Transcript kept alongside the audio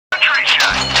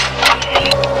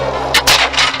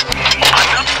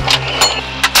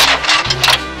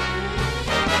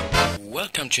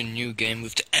Welcome to a new game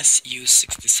with the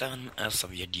SU-77 as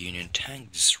Soviet Union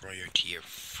Tankdestroyer Tier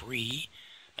 3,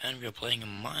 and we are playing in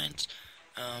mines.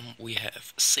 We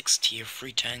have 6 Tier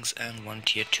 3 tanks and 1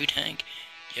 Tier 2 tank.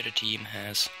 The other team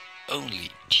has only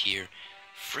Tier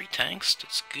 3 tanks.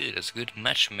 That's good, that's a good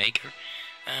matchmaker.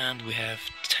 And we have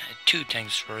 2 tank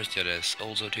destroyers, the other is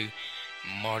also 2,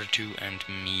 Mortar 2 and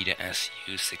me, the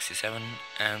SU-67,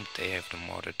 and they have the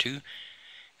Mortar 2.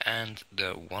 And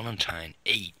the Valentine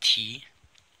AT,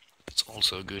 it's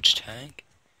also a good tank.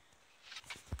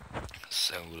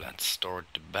 So let's start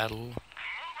the battle.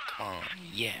 Come on,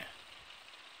 yeah.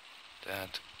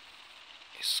 That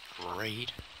is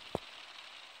great.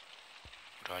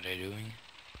 What are they doing?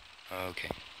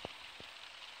 Okay.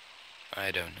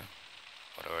 I don't know.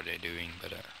 What are they doing,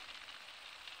 but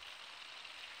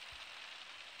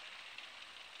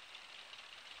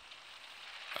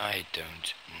I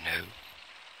don't know.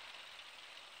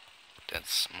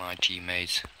 That's my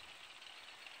teammates.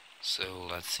 So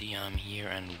let's see, I'm here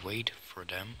and wait for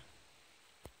them.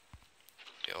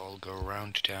 They all go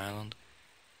around to the island.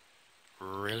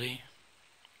 Really?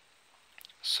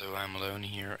 So I'm alone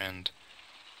here, and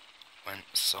when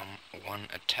someone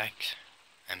attacks,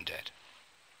 I'm dead.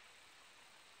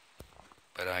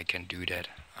 But I can do that,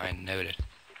 I know that.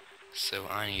 So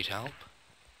I need help,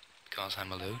 because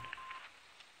I'm alone.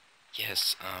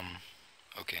 Yes,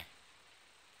 okay.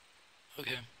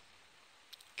 Okay,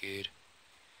 good.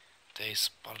 They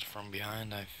spotted from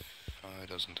behind. I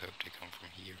doesn't hope they come from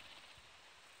here.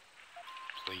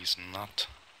 Please not.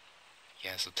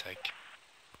 Yes, attack.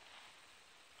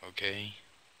 Okay.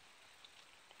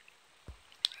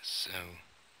 So,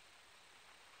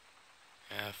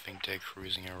 yeah, I think they're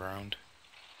cruising around,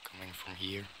 coming from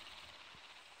here.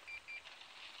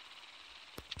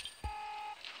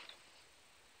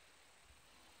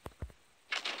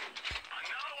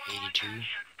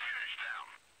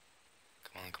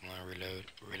 Come on,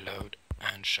 reload,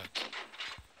 and shot.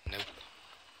 Nope,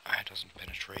 I doesn't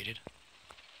penetrate it.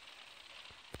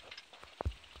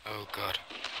 Oh god,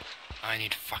 I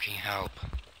need fucking help.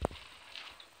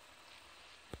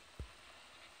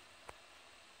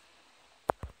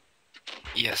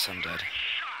 Yes, I'm dead.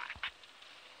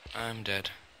 I'm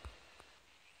dead.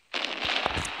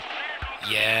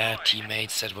 Yeah,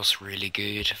 teammates, that was really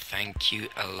good. Thank you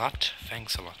a lot.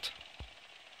 Thanks a lot.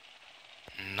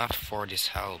 Not for this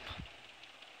help.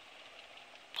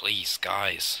 Please,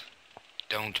 guys,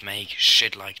 don't make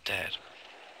shit like that.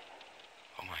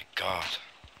 Oh my god.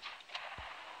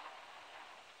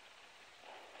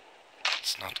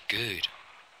 It's not good.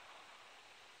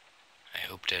 I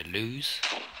hope they lose.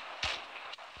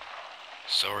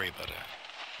 Sorry, but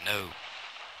no.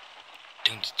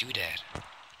 Don't do that.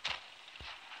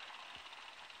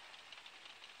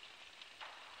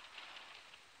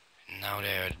 Now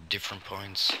they are at different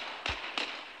points.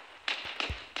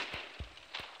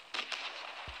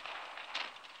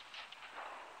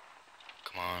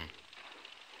 Come on.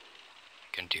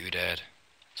 You can do that.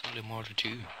 It's only Mortar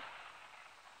 2.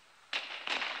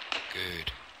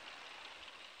 Good.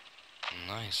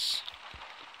 Nice.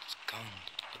 It's gone.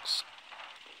 Looks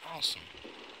awesome.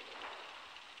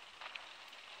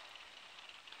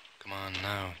 Come on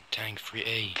now. Tank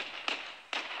 3A.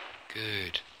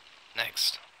 Good.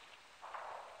 Next.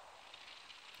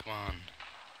 Come on.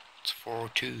 It's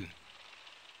 4-2.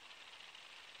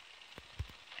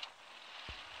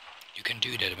 You can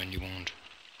do that when you want.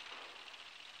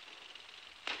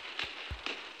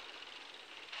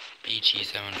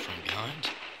 BT7 from behind.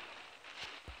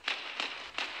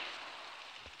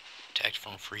 Attacked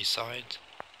from 3 sides.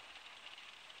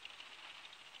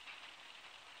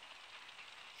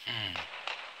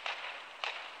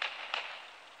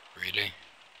 Really?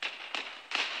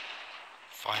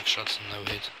 5 shots and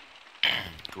no hit.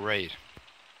 Great.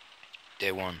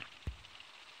 They won.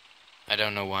 I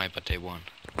don't know why, but they won.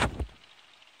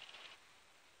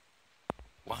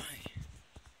 Why?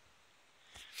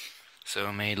 So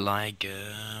I made like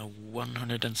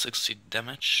 160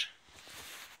 damage.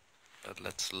 But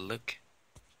let's look.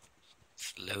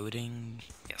 It's loading.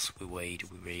 Yes, we wait.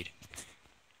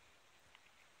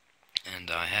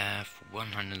 And I have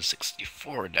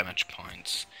 164 damage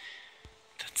points.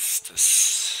 That's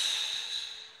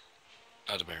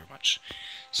not very much.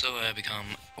 So I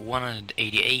become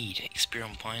 188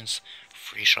 experience points,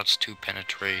 3 shots, 2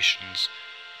 penetrations.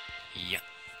 Yeah.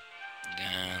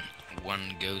 Then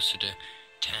 1 goes to the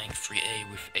tank 3A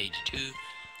with 82,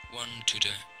 1 to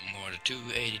the mortar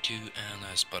 2, 82, and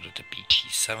I spotted the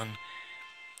BT7.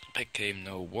 Back came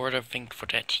no word, I think, for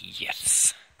that,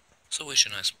 yes. So So wish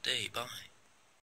you a nice day. Bye.